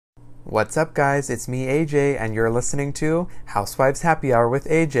What's up, guys? It's me, AJ, and you're listening to Housewives Happy Hour with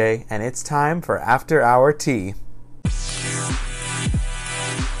AJ, and it's time for After Hour Tea.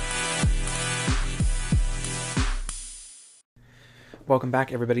 Welcome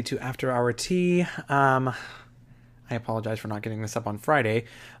back, everybody, to After Hour Tea. I apologize for not getting this up on Friday.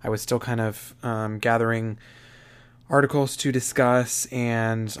 I was still kind of gathering articles to discuss,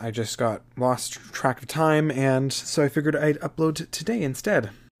 and I just got lost track of time, and so I figured I'd upload today instead.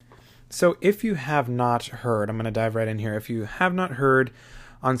 So if you have not heard, I'm going to dive right in here. If you have not heard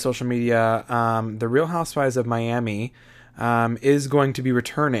on social media, The Real Housewives of Miami is going to be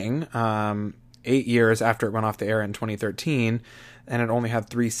returning 8 years after it went off the air in 2013, and it only had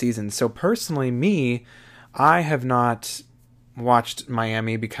 3 seasons. So personally, I have not watched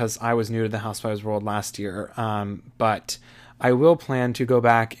Miami because I was new to the Housewives world last year, but I will plan to go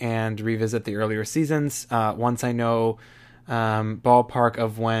back and revisit the earlier seasons once I know ballpark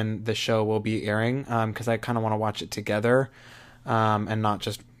of when the show will be airing, because I kind of want to watch it together and not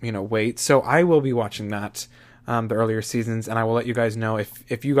just wait. So I will be watching that, the earlier seasons, and I will let you guys know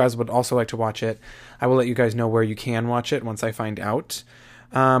if you guys would also like to watch it. I will let you guys know where you can watch it once I find out.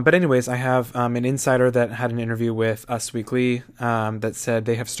 But anyways, I have an insider that had an interview with Us Weekly that said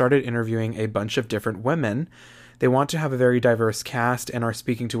they have started interviewing a bunch of different women. They want to have a very diverse cast and are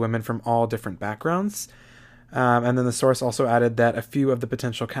speaking to women from all different backgrounds. And then the source also added that a few of the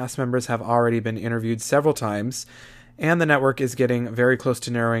potential cast members have already been interviewed several times, and the network is getting very close to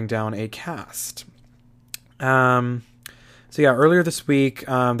narrowing down a cast. Earlier this week,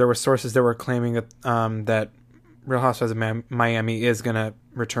 there were sources that were claiming that that Real Housewives of Miami is going to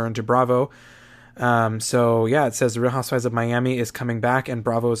return to Bravo. It says The Real Housewives of Miami is coming back, and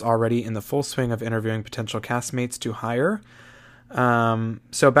Bravo is already in the full swing of interviewing potential castmates to hire.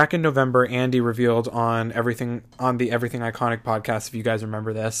 So back in November, Andy revealed on the Everything Iconic podcast, if you guys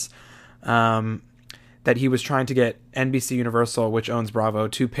remember this, that he was trying to get NBC Universal, which owns Bravo,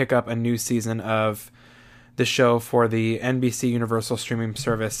 to pick up a new season of the show for the NBC Universal streaming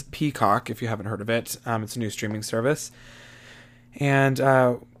service Peacock, if you haven't heard of it. It's a new streaming service. And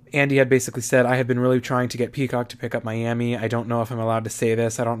Andy had basically said, I have been really trying to get Peacock to pick up Miami. I don't know if I'm allowed to say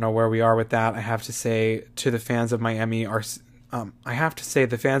this. I don't know where we are with that. I have to say the fans of Miami are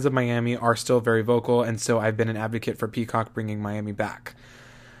still very vocal, and so I've been an advocate for Peacock bringing Miami back.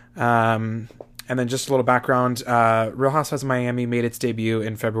 And then just a little background, Real Housewives of Miami made its debut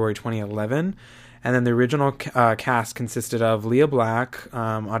in February 2011, and then the original cast consisted of Leah Black,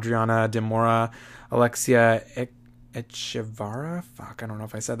 Adriana De Mora, Alexia Echevarria, I don't know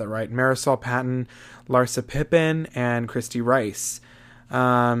if I said that right, Marisol Patton, Larsa Pippen, and Christy Rice.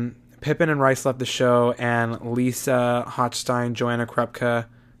 Pippen and Rice left the show, and Lisa Hochstein, Joanna Krupka,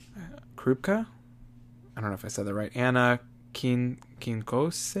 I don't know if I said that right, Anna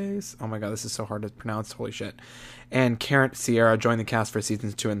Kinkoses, oh my god, this is so hard to pronounce, holy shit, and Karen Sierra joined the cast for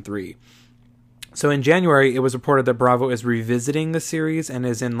seasons 2 and 3. So in January, it was reported that Bravo is revisiting the series and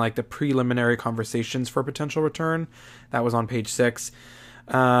is in the preliminary conversations for potential return. That was on page 6.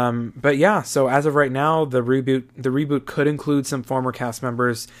 So as of right now, the reboot could include some former cast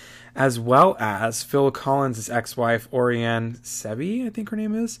members, as well as Phil Collins' ex-wife, Orianne Sevi, I think her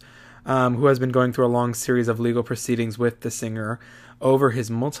name is, who has been going through a long series of legal proceedings with the singer over his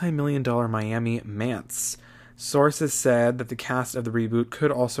multi-million-dollar Miami manse. Sources said that the cast of the reboot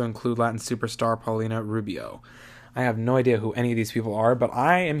could also include Latin superstar Paulina Rubio. I have no idea who any of these people are, but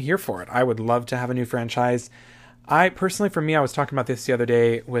I am here for it. I would love to have a new franchise. I was talking about this the other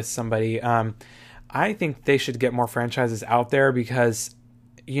day with somebody. I think they should get more franchises out there because,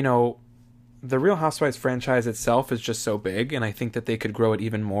 the Real Housewives franchise itself is just so big, and I think that they could grow it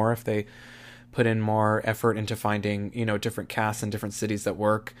even more if they put in more effort into finding, different casts in different cities that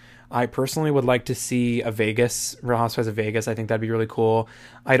work. I personally would like to see Real Housewives of Vegas. I think that'd be really cool.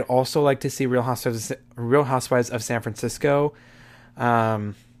 I'd also like to see Real Housewives of San Francisco.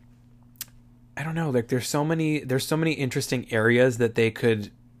 I don't know, there's so many interesting areas that they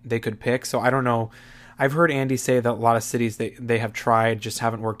could pick. So I don't know. I've heard Andy say that a lot of cities they have tried just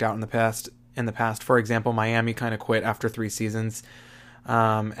haven't worked out in the past. For example, Miami kind of quit after 3 seasons.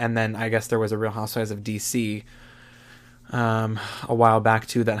 And then I guess there was a Real Housewives of DC a while back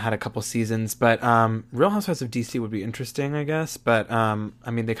too that had a couple seasons. But Real Housewives of DC would be interesting, I guess. But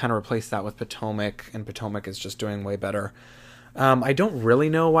they kind of replaced that with Potomac, and Potomac is just doing way better. I don't really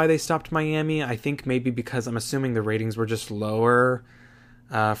know why they stopped Miami. I think maybe because I'm assuming the ratings were just lower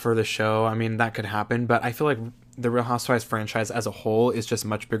for the show. That could happen. But I feel like the Real Housewives franchise as a whole is just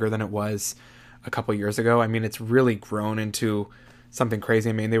much bigger than it was a couple years ago. It's really grown into something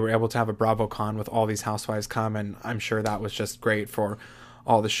crazy. They were able to have a BravoCon with all these housewives come, and I'm sure that was just great for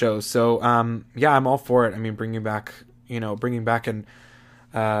all the shows. So yeah, I'm all for it. I mean, bringing back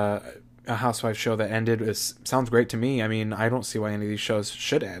a housewife show that ended sounds great to me. I mean, I don't see why any of these shows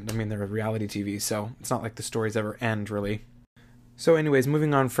should end. I mean, they're reality TV, so it's not like the stories ever end, really. So anyways,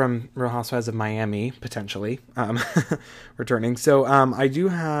 moving on from Real Housewives of Miami, potentially, returning. So I do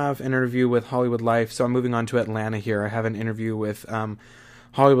have an interview with Hollywood Life, so I'm moving on to Atlanta here. I have an interview with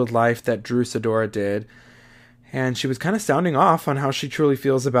Hollywood Life that Drew Sidora did, and she was kind of sounding off on how she truly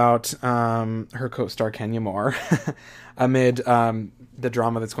feels about her co-star Kenya Moore amid the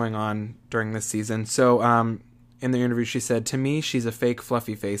drama that's going on during this season. So in the interview, she said, "To me, she's a fake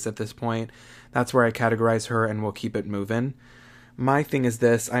fluffy face at this point. That's where I categorize her, and we'll keep it moving. My thing is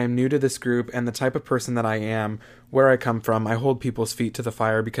this, I am new to this group, and the type of person that I am, where I come from, I hold people's feet to the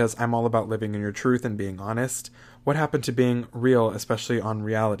fire because I'm all about living in your truth and being honest. What happened to being real, especially on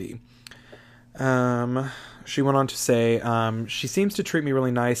reality?" She went on to say, she seems to treat me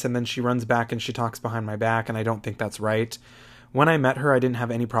really nice, and then she runs back and she talks behind my back, and I don't think that's right. When I met her, I didn't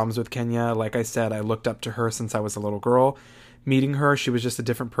have any problems with Kenya. Like I said, I looked up to her since I was a little girl. Meeting her, she was just a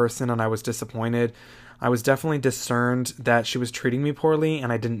different person, and I was disappointed. I was definitely discerned that she was treating me poorly,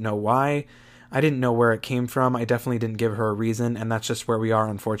 and I didn't know why. I didn't know where it came from. I definitely didn't give her a reason, and that's just where we are,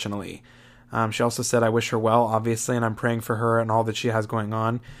 unfortunately. She also said, I wish her well, obviously, and I'm praying for her and all that she has going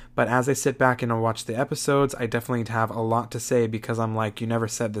on. But as I sit back and watch the episodes, I definitely have a lot to say because I'm like, you never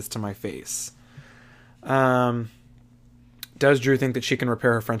said this to my face. Does Drew think that she can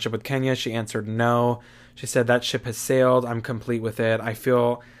repair her friendship with Kenya? She answered no. She said, that ship has sailed. I'm complete with it. I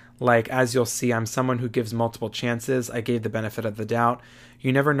feel like, as you'll see, I'm someone who gives multiple chances. I gave the benefit of the doubt.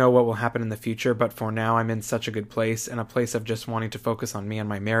 You never know what will happen in the future, but for now, I'm in such a good place, in a place of just wanting to focus on me and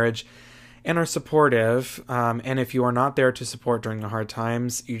my marriage, and are supportive. And if you are not there to support during the hard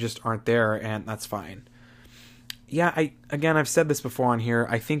times, you just aren't there, and that's fine. Yeah, I've said this before on here.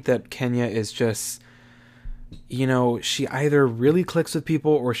 I think that Kenya is just, she either really clicks with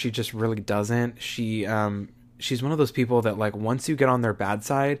people or she just really doesn't. She's one of those people that, like, once you get on their bad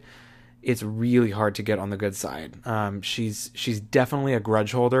side, it's really hard to get on the good side. She's definitely a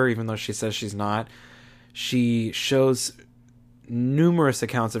grudge holder, even though she says she's not. She shows numerous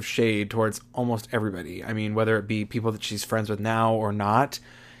accounts of shade towards almost everybody. I mean, whether it be people that she's friends with now or not,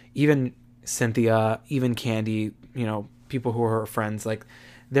 even Cynthia, even Candy, people who are her friends, like,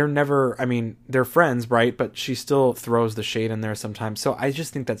 they're never, they're friends, right? But she still throws the shade in there sometimes. So I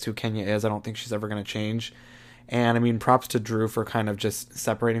just think that's who Kenya is. I don't think she's ever going to change. And props to Drew for kind of just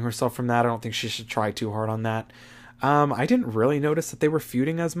separating herself from that. I don't think she should try too hard on that. I didn't really notice that they were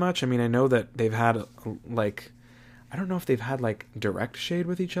feuding as much. I know that they've had, I don't know if they've had, direct shade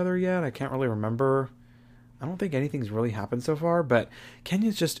with each other yet. I can't really remember. I don't think anything's really happened so far. But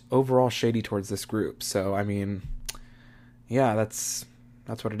Kenya's just overall shady towards this group. So, yeah, that's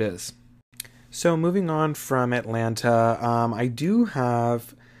what it is. So moving on from Atlanta, I do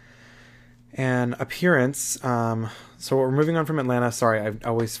have an appearance. So we're moving on from Atlanta. Sorry, I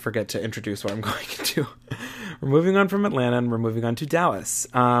always forget to introduce what I'm going to. We're moving on from Atlanta and we're moving on to Dallas.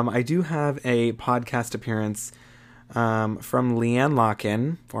 I do have a podcast appearance from Leanne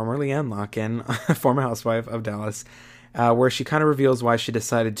Locken, former Leanne Locken, former housewife of Dallas, where she kind of reveals why she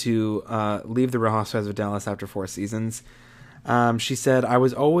decided to leave the Real Housewives of Dallas after 4 seasons. She said,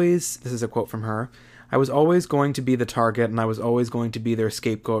 this is a quote from her, I was always going to be the target and I was always going to be their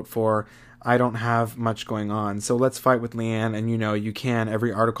scapegoat for, I don't have much going on. So let's fight with Leanne. And you can,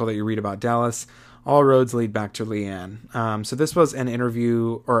 every article that you read about Dallas, all roads lead back to Leanne. So this was an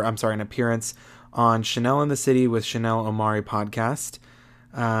an appearance on Chanel in the City with Chanel Omari podcast.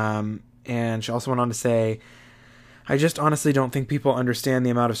 And she also went on to say, I just honestly don't think people understand the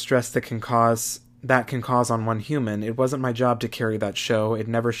amount of stress that can cause on one human. It wasn't my job to carry that show. It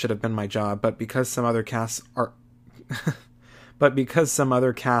never should have been my job. But because some other casts are, but because some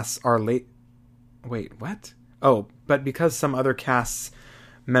other casts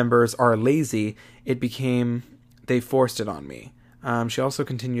members are lazy, they forced it on me. She also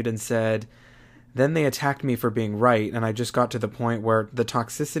continued and said, then they attacked me for being right, and I just got to the point where the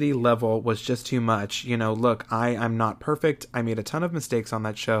toxicity level was just too much. Look, I'm not perfect. I made a ton of mistakes on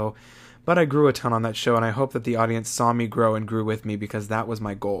that show, but I grew a ton on that show, and I hope that the audience saw me grow and grew with me because that was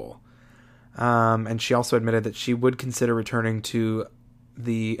my goal. And she also admitted that she would consider returning to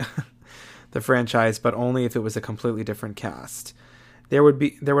the the franchise, but only if it was a completely different cast. There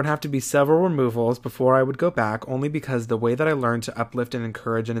would have to be several removals before I would go back, only because the way that I learned to uplift and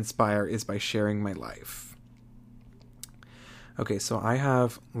encourage and inspire is by sharing my life. Okay, so I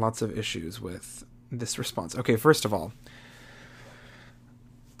have lots of issues with this response. Okay, first of all,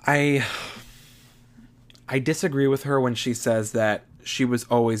 I disagree with her when she says that she was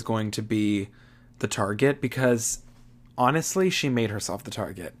always going to be the target, because honestly, she made herself the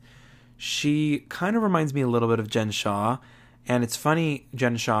target. She kind of reminds me a little bit of Jen Shaw, and it's funny,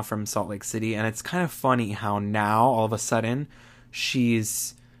 Jen Shaw from Salt Lake City, and it's kind of funny how now, all of a sudden,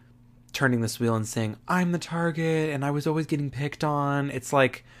 she's turning this wheel and saying, I'm the target, and I was always getting picked on. It's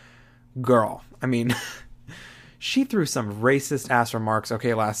like, girl, I mean, she threw some racist ass remarks,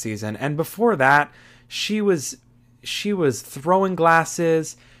 okay, last season, and before that, she was throwing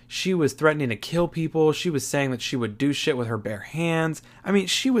glasses, she was threatening to kill people, she was saying that she would do shit with her bare hands. I mean,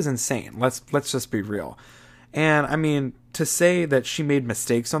 she was insane. Let's just be real. And I mean, to say that she made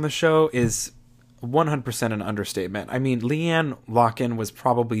mistakes on the show is 100% an understatement. I mean, Leanne Locken was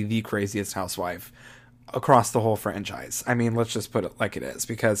probably the craziest housewife across the whole franchise. I mean, let's just put it like it is,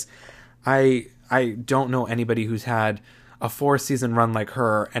 because I don't know anybody who's had a 4-season run like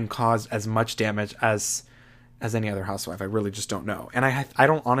her and caused as much damage as any other housewife. I really just don't know. And I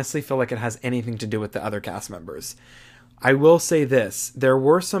don't honestly feel like it has anything to do with the other cast members. I will say this. There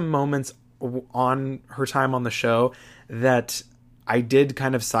were some moments on her time on the show that I did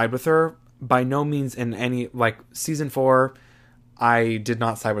kind of side with her. By no means in any, like, season 4, I did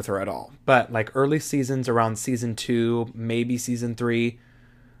not side with her at all. But, like, early seasons around season 2, maybe season 3.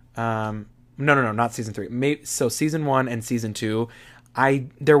 No, not season 3. So season 1 and season 2,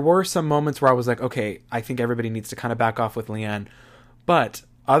 there were some moments where I was like, okay, I think everybody needs to kind of back off with Leanne. But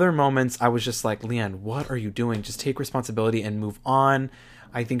other moments, I was just like, Leanne, what are you doing? Just take responsibility and move on.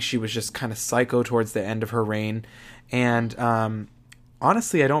 I think she was just kind of psycho towards the end of her reign. And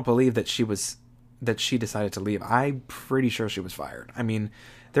honestly, I don't believe that she decided to leave. I'm pretty sure she was fired. I mean,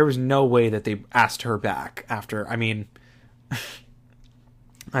 there was no way that they asked her back after. I mean,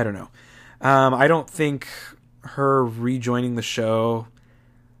 I don't know. I don't think her rejoining the show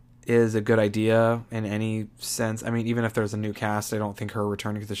is a good idea in any sense. I mean, even if there's a new cast, I don't think her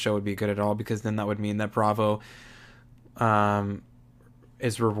returning to the show would be good at all, because then that would mean that Bravo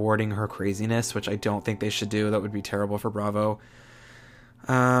is rewarding her craziness, which I don't think they should do. That would be terrible for Bravo.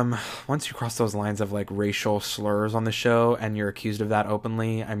 Once you cross those lines of like racial slurs on the show and you're accused of that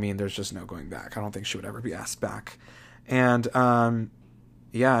openly, I mean, there's just no going back. I don't think she would ever be asked back. And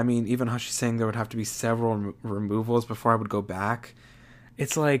yeah, I mean, even how she's saying there would have to be several removals before I would go back.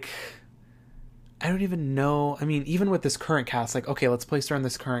 It's like, I don't even know. I mean, even with this current cast, like, okay, let's place her in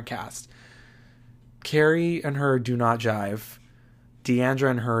this current cast. Carrie and her do not jive. Deandra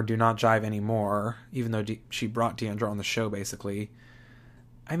and her do not jive anymore, even though she brought Deandra on the show, basically.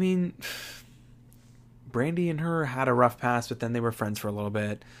 I mean, Brandy and her had a rough past, but then they were friends for a little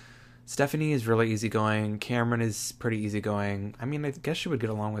bit. Stephanie is really easygoing. Cameron is pretty easygoing. I mean, I guess she would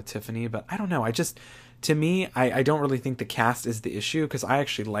get along with Tiffany, but I don't know. To me, I don't really think the cast is the issue, because I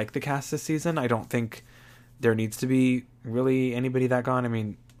actually like the cast this season. I don't think there needs to be really anybody that gone. I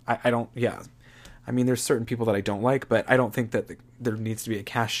mean, I don't, yeah. I mean, there's certain people that I don't like, but I don't think that there needs to be a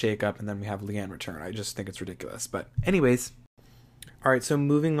cast shakeup and then we have Leanne return. I just think it's ridiculous. But anyways, all right, so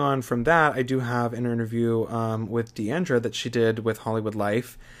moving on from that, I do have an interview with Deandra that she did with Hollywood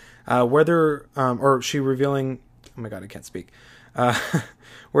Life. Or she revealing, oh my God, I can't speak.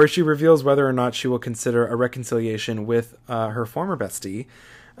 Where she reveals whether or not she will consider a reconciliation with her former bestie,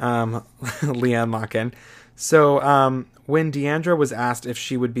 Leanne Locken. So when Deandra was asked if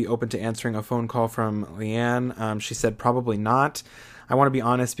she would be open to answering a phone call from Leanne, she said probably not. I want to be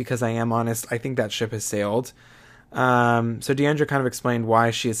honest because I am honest. I think that ship has sailed. So Deandra kind of explained why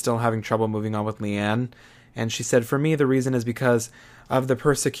she is still having trouble moving on with Leanne. And she said, for me, the reason is because of the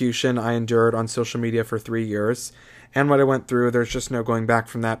persecution I endured on social media for 3 years. And what I went through, there's just no going back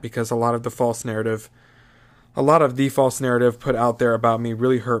from that, because a lot of the false narrative put out there about me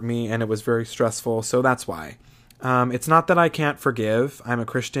really hurt me, and it was very stressful. So that's why. It's not that I can't forgive. I'm a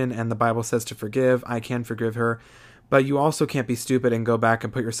Christian, and the Bible says to forgive. I can forgive her. But you also can't be stupid and go back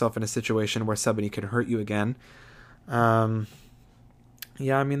and put yourself in a situation where somebody could hurt you again.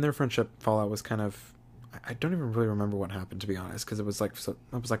 Yeah, I mean, their friendship fallout was kind of... I don't even really remember what happened, to be honest, because it was like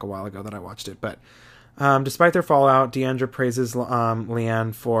a while ago that I watched it. But despite their fallout, Deandra praises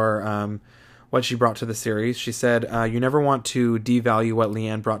Leanne for what she brought to the series. She said, you never want to devalue what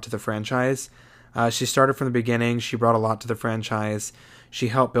Leanne brought to the franchise. She started from the beginning. She brought a lot to the franchise. She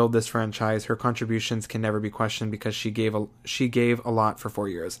helped build this franchise. Her contributions can never be questioned because she gave a lot for 4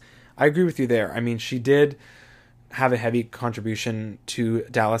 years. I agree with you there. I mean, she did have a heavy contribution to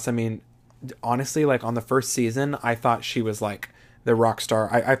Dallas. I mean, honestly, like on the first season, I thought she was like the rock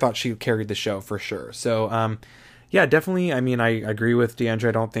star. I thought she carried the show for sure. So, yeah, definitely. I mean, I agree with Deandra.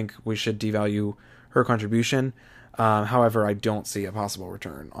 I don't think we should devalue her contribution. However, I don't see a possible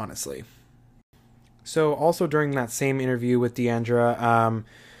return, honestly. So also during that same interview with Deandra,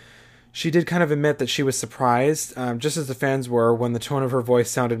 she did kind of admit that she was surprised, just as the fans were, when the tone of her voice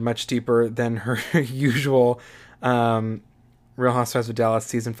sounded much deeper than her usual Real Housewives of Dallas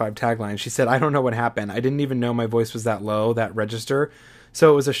season 5 tagline. She said, "I don't know what happened. I didn't even know my voice was that low, that register.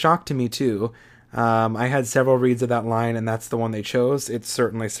 So it was a shock to me too. I had several reads of that line, and that's the one they chose. It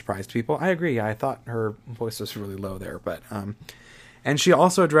certainly surprised people." I agree. I thought her voice was really low there, but and she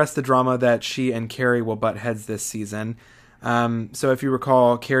also addressed the drama that she and Carrie will butt heads this season. So if you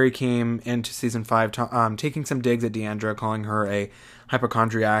recall, Carrie came into season 5 taking some digs at Deandra, calling her a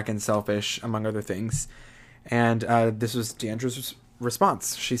hypochondriac and selfish, among other things. And this was Deandra's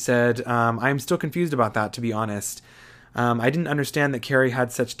response. She said, "I'm still confused about that, to be honest. I didn't understand that Carrie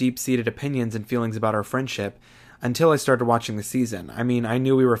had such deep-seated opinions and feelings about our friendship until I started watching the season. I mean, I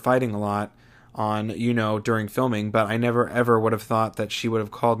knew we were fighting a lot during filming, but I never ever would have thought that she would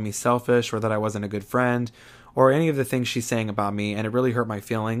have called me selfish or that I wasn't a good friend or any of the things she's saying about me, and it really hurt my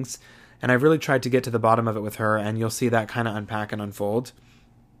feelings. And I've really tried to get to the bottom of it with her, and you'll see that kind of unpack and unfold."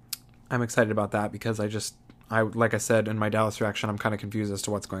 I'm excited about that because like I said in my Dallas reaction, I'm kind of confused as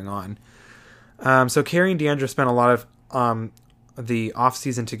to what's going on. So Carrie and Deandra spent a lot of the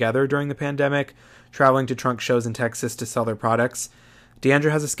off-season together during the pandemic, traveling to trunk shows in Texas to sell their products.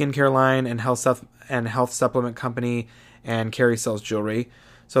 Deandra has a skincare line and health supplement company, and Carrie sells jewelry.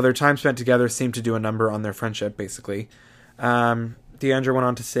 So their time spent together seemed to do a number on their friendship, basically. Deandra went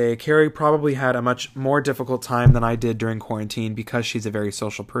on to say, "Carrie probably had a much more difficult time than I did during quarantine because she's a very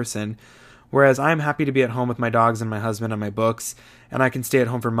social person. Whereas I'm happy to be at home with my dogs and my husband and my books, and I can stay at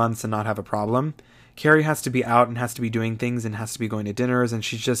home for months and not have a problem. Carrie has to be out and has to be doing things and has to be going to dinners, and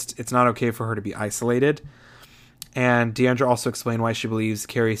it's not okay for her to be isolated." And Deandra also explained why she believes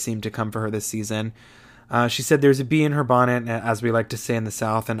Carrie seemed to come for her this season. She said, "There's a bee in her bonnet, as we like to say in the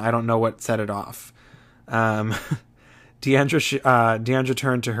South, and I don't know what set it off." Deandra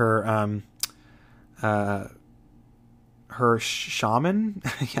turned to her shaman.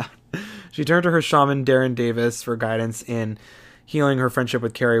 Yeah. She turned to her shaman, Darren Davis, for guidance in healing her friendship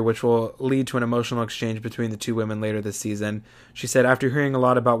with Carrie, which will lead to an emotional exchange between the two women later this season. She said, "After hearing a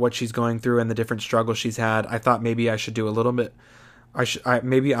lot about what she's going through and the different struggles she's had, I thought maybe I should do a little bit.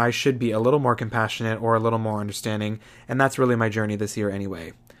 Maybe I should be a little more compassionate or a little more understanding, and that's really my journey this year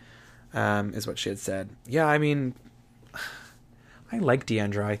anyway," is what she had said. Yeah, I mean, I like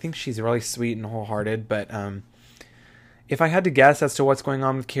Deandra. I think she's really sweet and wholehearted, but if I had to guess as to what's going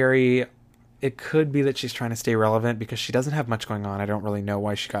on with Carrie, it could be that she's trying to stay relevant because she doesn't have much going on. I don't really know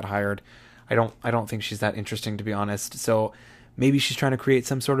why she got hired. I don't think she's that interesting, to be honest. So maybe she's trying to create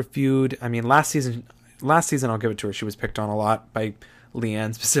some sort of feud. I mean, last season I'll give it to her. She was picked on a lot by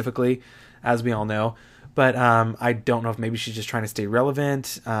Leanne specifically, as we all know. But I don't know if maybe she's just trying to stay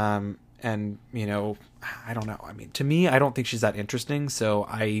relevant. And I don't know. I mean, to me, I don't think she's that interesting. So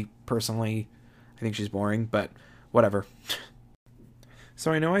I think she's boring, but whatever.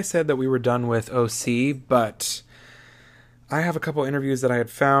 So I know I said that we were done with OC, but I have a couple interviews that I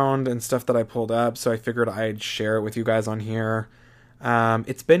had found and stuff that I pulled up, so I figured I'd share it with you guys on here.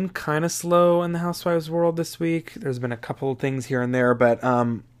 It's been kind of slow in the Housewives world this week. There's been a couple things here and there, but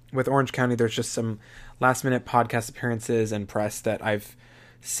with Orange County, there's just some last-minute podcast appearances and press that I've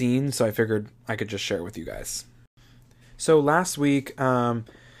seen, so I figured I could just share it with you guys. So last week,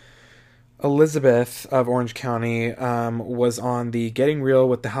 Elizabeth of Orange County was on the Getting Real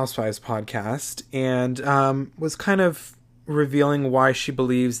with the Housewives podcast and was kind of revealing why she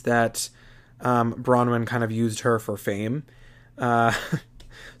believes that Braunwyn kind of used her for fame.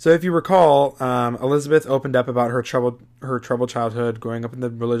 So if you recall, Elizabeth opened up about her troubled childhood, growing up in the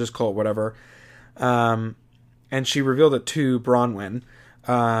religious cult, whatever, and she revealed it to Braunwyn.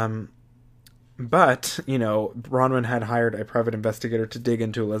 But, Bronwyn had hired a private investigator to dig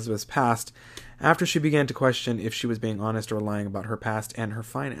into Elizabeth's past after she began to question if she was being honest or lying about her past and her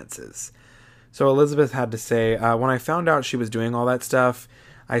finances. So Elizabeth had to say, "When I found out she was doing all that stuff,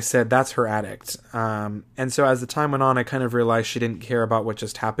 I said, that's her addict. And so as the time went on, I kind of realized she didn't care about what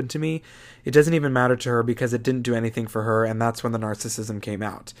just happened to me. It doesn't even matter to her because it didn't do anything for her, and that's when the narcissism came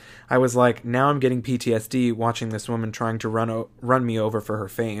out. I was like, now I'm getting PTSD watching this woman trying to run me over for her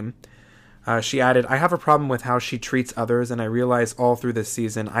fame." She added, "I have a problem with how she treats others, and I realize all through this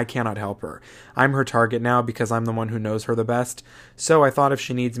season I cannot help her. I'm her target now because I'm the one who knows her the best. So I thought if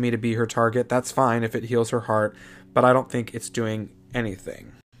she needs me to be her target, that's fine if it heals her heart, but I don't think it's doing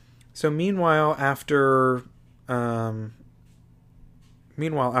anything." So meanwhile, after that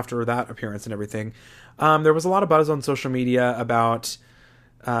appearance and everything, there was a lot of buzz on social media about,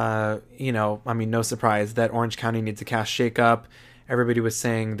 no surprise that Orange County needs a cast shakeup. Everybody was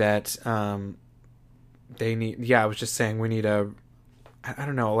saying that I was just saying we need I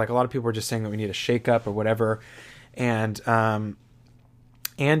don't know, like a lot of people were just saying that we need a shakeup or whatever. And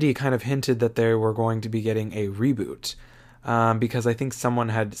Andy kind of hinted that they were going to be getting a reboot. Because I think someone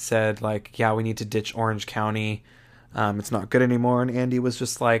had said, like, yeah, we need to ditch Orange County. It's not good anymore. And Andy was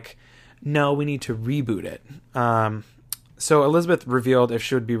just like, no, we need to reboot it. So Elizabeth revealed if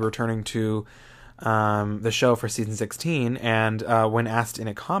she would be returning to the show for season 16. And when asked in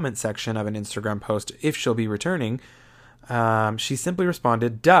a comment section of an Instagram post if she'll be returning, she simply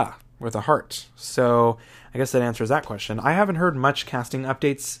responded, duh, with a heart. So I guess that answers that question. I haven't heard much casting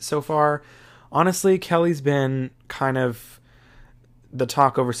updates so far. Honestly, Kelly's been kind of the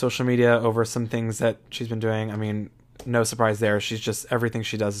talk over social media over some things that she's been doing. I mean, no surprise there. She's just, everything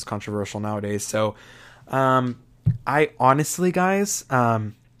she does is controversial nowadays. So, I honestly, guys,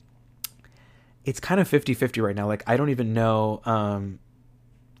 it's kind of 50-50 right now. Like, I don't even know,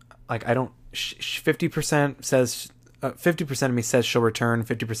 50% says, 50% of me says she'll return,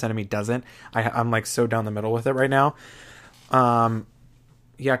 50% of me doesn't. I'm like so down the middle with it right now.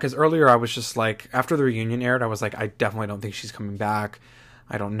 Yeah, because earlier I was just like, after the reunion aired, I was like, I definitely don't think she's coming back.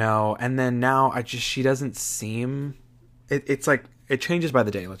 I don't know. And then now she doesn't seem, it's like, it changes by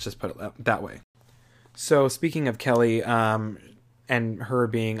the day. Let's just put it that way. So speaking of Kelly, and her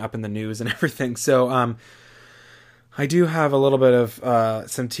being up in the news and everything. So, I do have a little bit of,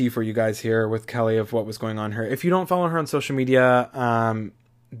 some tea for you guys here with Kelly of what was going on here. If you don't follow her on social media,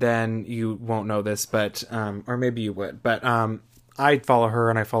 then you won't know this, but, or maybe you would, but, I follow her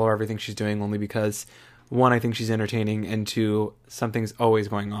and I follow everything she's doing only because, one, I think she's entertaining, and two, something's always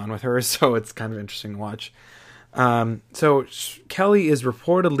going on with her, so it's kind of interesting to watch. So Kelly is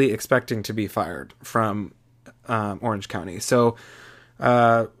reportedly expecting to be fired from Orange County. So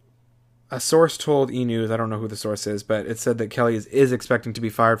a source told E! News, I don't know who the source is, but it said that Kelly is expecting to be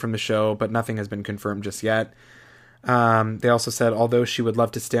fired from the show, but nothing has been confirmed just yet. They also said, although she would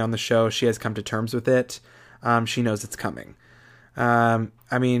love to stay on the show, she has come to terms with it. She knows it's coming.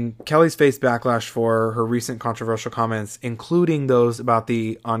 I mean, Kelly's faced backlash for her recent controversial comments, including those about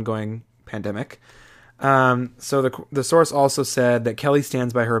the ongoing pandemic. So the source also said that Kelly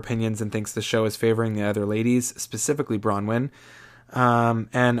stands by her opinions and thinks the show is favoring the other ladies, specifically Bronwyn.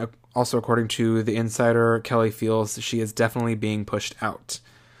 And also, according to The Insider, Kelly feels she is definitely being pushed out.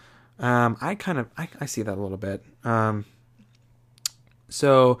 I see that a little bit.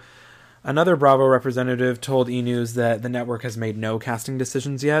 So another Bravo representative told E! News that the network has made no casting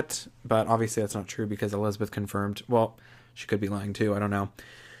decisions yet, but obviously that's not true because Elizabeth confirmed. Well, she could be lying too. I don't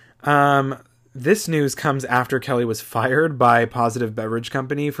know. This news comes after Kelly was fired by Positive Beverage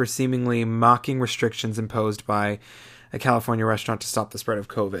Company for seemingly mocking restrictions imposed by a California restaurant to stop the spread of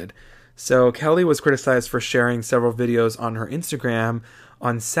COVID. So Kelly was criticized for sharing several videos on her Instagram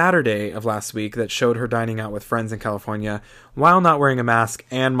on Saturday of last week that showed her dining out with friends in California while not wearing a mask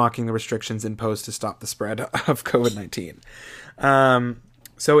and mocking the restrictions imposed to stop the spread of COVID-19.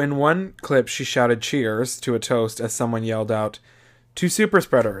 So in one clip, she shouted cheers to a toast as someone yelled out, "To super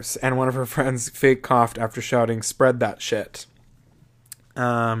spreaders," and one of her friends fake coughed after shouting, "Spread that shit."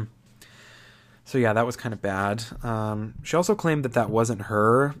 So yeah, that was kind of bad. She also claimed that wasn't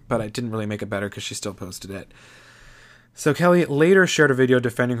her, but it didn't really make it better because she still posted it. So Kelly later shared a video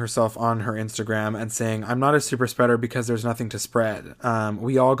defending herself on her Instagram and saying, "I'm not a super spreader because there's nothing to spread.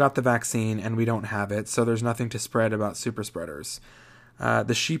 We all got the vaccine and we don't have it, so there's nothing to spread about super spreaders.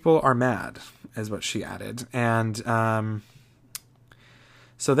 The sheeple are mad," is what she added. And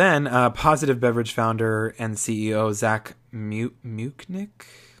so then Positive Beverage founder and CEO Zach Muchnick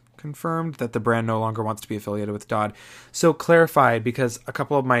confirmed that the brand no longer wants to be affiliated with Dodd. So clarified, because a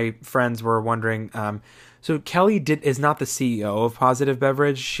couple of my friends were wondering. So Kelly is not the CEO of Positive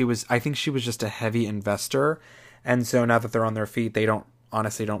Beverage. I think she was just a heavy investor. And so now that they're on their feet, they don't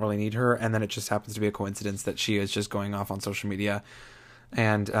really need her. And then it just happens to be a coincidence that she is just going off on social media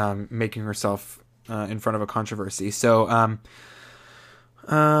and making herself in front of a controversy. So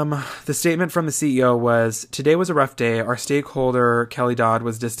the statement from the CEO was, "Today was a rough day. Our stakeholder, Kelly Dodd,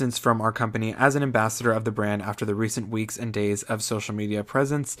 was distanced from our company as an ambassador of the brand after the recent weeks and days of social media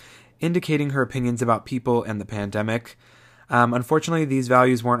presence, indicating her opinions about people and the pandemic. Unfortunately, these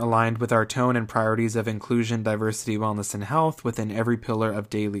values weren't aligned with our tone and priorities of inclusion, diversity, wellness, and health within every pillar of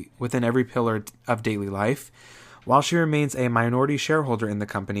daily life. While she remains a minority shareholder in the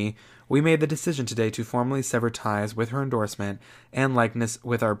company, we made the decision today to formally sever ties with her endorsement and likeness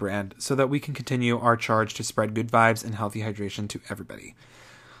with our brand so that we can continue our charge to spread good vibes and healthy hydration to everybody."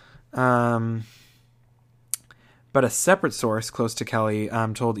 But a separate source close to Kelly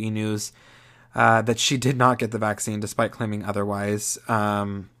told E! News that she did not get the vaccine despite claiming otherwise.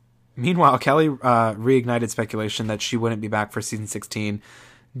 Meanwhile, Kelly reignited speculation that she wouldn't be back for season 16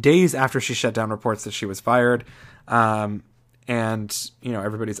 days after she shut down reports that she was fired. And,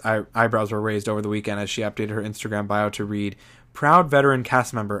 everybody's eyebrows were raised over the weekend as she updated her Instagram bio to read, "Proud veteran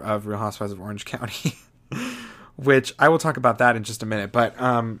cast member of Real Housewives of Orange County," which I will talk about that in just a minute. But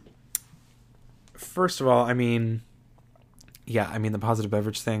first of all, the positive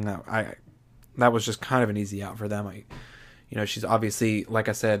beverage thing, that was just kind of an easy out for them. She's obviously, like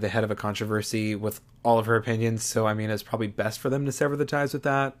I said, the head of a controversy with all of her opinions. So, it's probably best for them to sever the ties with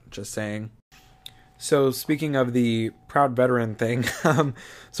that. Just saying. So, speaking of the proud veteran thing,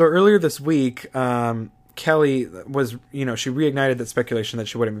 so earlier this week, Kelly was, she reignited that speculation that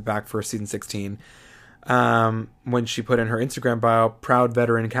she wouldn't be back for season 16 when she put in her Instagram bio, "Proud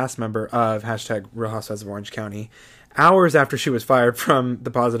veteran cast member of #Real Housewives of Orange County," hours after she was fired from the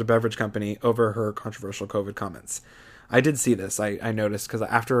Positive Beverage Company over her controversial COVID comments. I did see this. I noticed because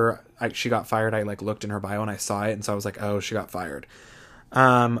after she got fired, I looked in her bio and I saw it, and so I was like, oh, she got fired.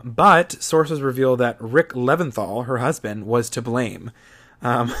 But sources reveal that Rick Leventhal, her husband, was to blame.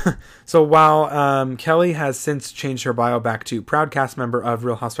 So while Kelly has since changed her bio back to "proud cast member of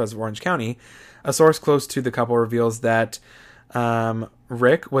Real Housewives of Orange County," a source close to the couple reveals that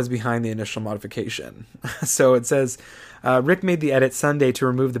Rick was behind the initial modification. So it says, Rick made the edit Sunday to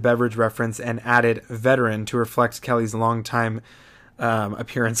remove the beverage reference and added "veteran" to reflect Kelly's longtime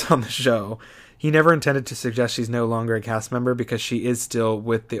appearance on the show. He never intended to suggest she's no longer a cast member because she is still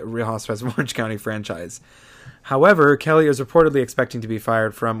with the Real Housewives of Orange County franchise. However, Kelly is reportedly expecting to be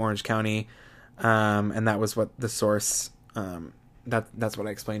fired from Orange County, and that was what the source, that's what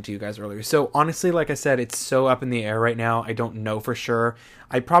I explained to you guys earlier. So honestly, like I said, it's so up in the air right now. I don't know for sure.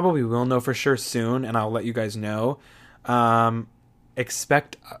 I probably will know for sure soon, and I'll let you guys know.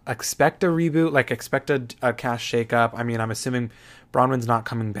 Expect a reboot, expect a cast shakeup. I'm assuming Bronwyn's not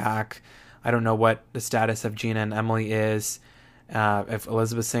coming back. I don't know what the status of Gina and Emily is. If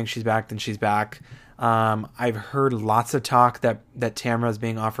Elizabeth's saying she's back, then she's back. I've heard lots of talk that Tamra is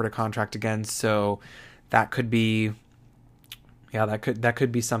being offered a contract again, so that could be, that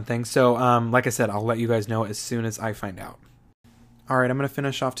could be something. So, like I said, I'll let you guys know as soon as I find out. All right, I'm going to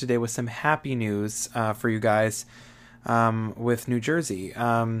finish off today with some happy news for you guys with New Jersey.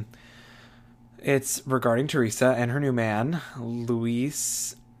 It's regarding Teresa and her new man,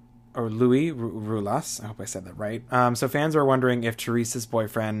 Louis Rulas. I hope I said that right. So fans are wondering if Teresa's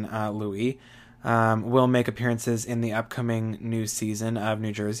boyfriend, Louis, will make appearances in the upcoming new season of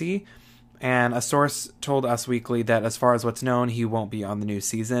New Jersey. And a source told Us Weekly that as far as what's known, he won't be on the new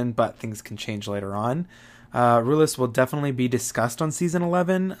season, but things can change later on. Rulas will definitely be discussed on season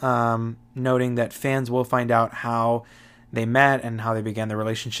 11, noting that fans will find out how they met and how they began their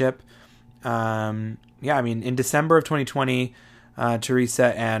relationship. In December of 2020,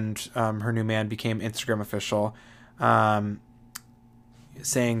 Teresa and her new man became Instagram official,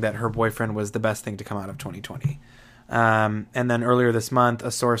 saying that her boyfriend was the best thing to come out of 2020. And then earlier this month,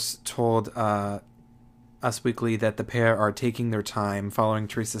 a source told Us Weekly that the pair are taking their time following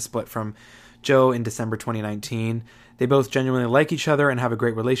Teresa's split from Joe in December 2019. They both genuinely like each other and have a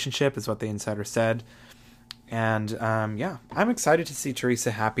great relationship, is what the insider said. And I'm excited to see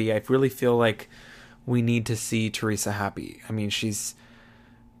Teresa happy. I really feel like we need to see Teresa happy. She's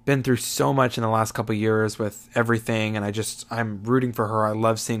been through so much in the last couple of years with everything, and I'm rooting for her. I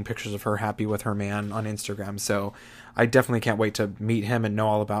love seeing pictures of her happy with her man on Instagram. So I definitely can't wait to meet him and know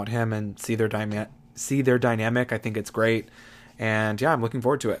all about him and see their dynamic. I think it's great. And I'm looking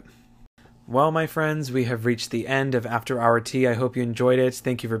forward to it. Well, my friends, we have reached the end of After Hour Tea. I hope you enjoyed it.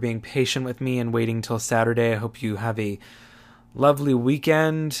 Thank you for being patient with me and waiting till Saturday. I hope you have a lovely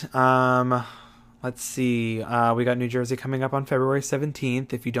weekend. Let's see. We got New Jersey coming up on February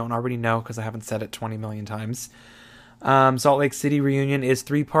 17th, if you don't already know, because I haven't said it 20 million times. Salt Lake City reunion is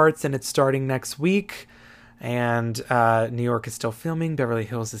 3 parts, and it's starting next week. And New York is still filming. Beverly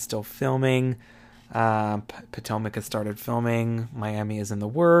Hills is still filming. Potomac has started filming. Miami is in the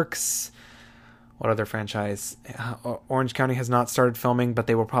works. What other franchise? Orange County has not started filming, but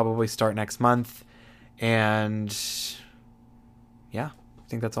they will probably start next month. And I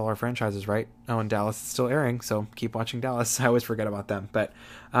think that's all our franchises, right? Oh, and Dallas is still airing, so keep watching Dallas. I always forget about them. But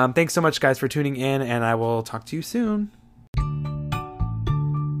thanks so much, guys, for tuning in, and I will talk to you soon.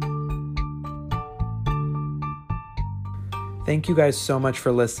 Thank you guys so much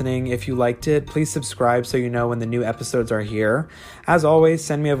for listening. If you liked it, please subscribe so you know when the new episodes are here. As always,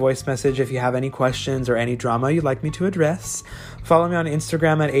 send me a voice message if you have any questions or any drama you'd like me to address. Follow me on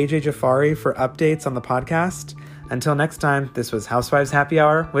Instagram at AJ Jafari for updates on the podcast. Until next time, this was Housewives Happy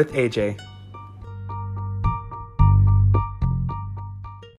Hour with AJ.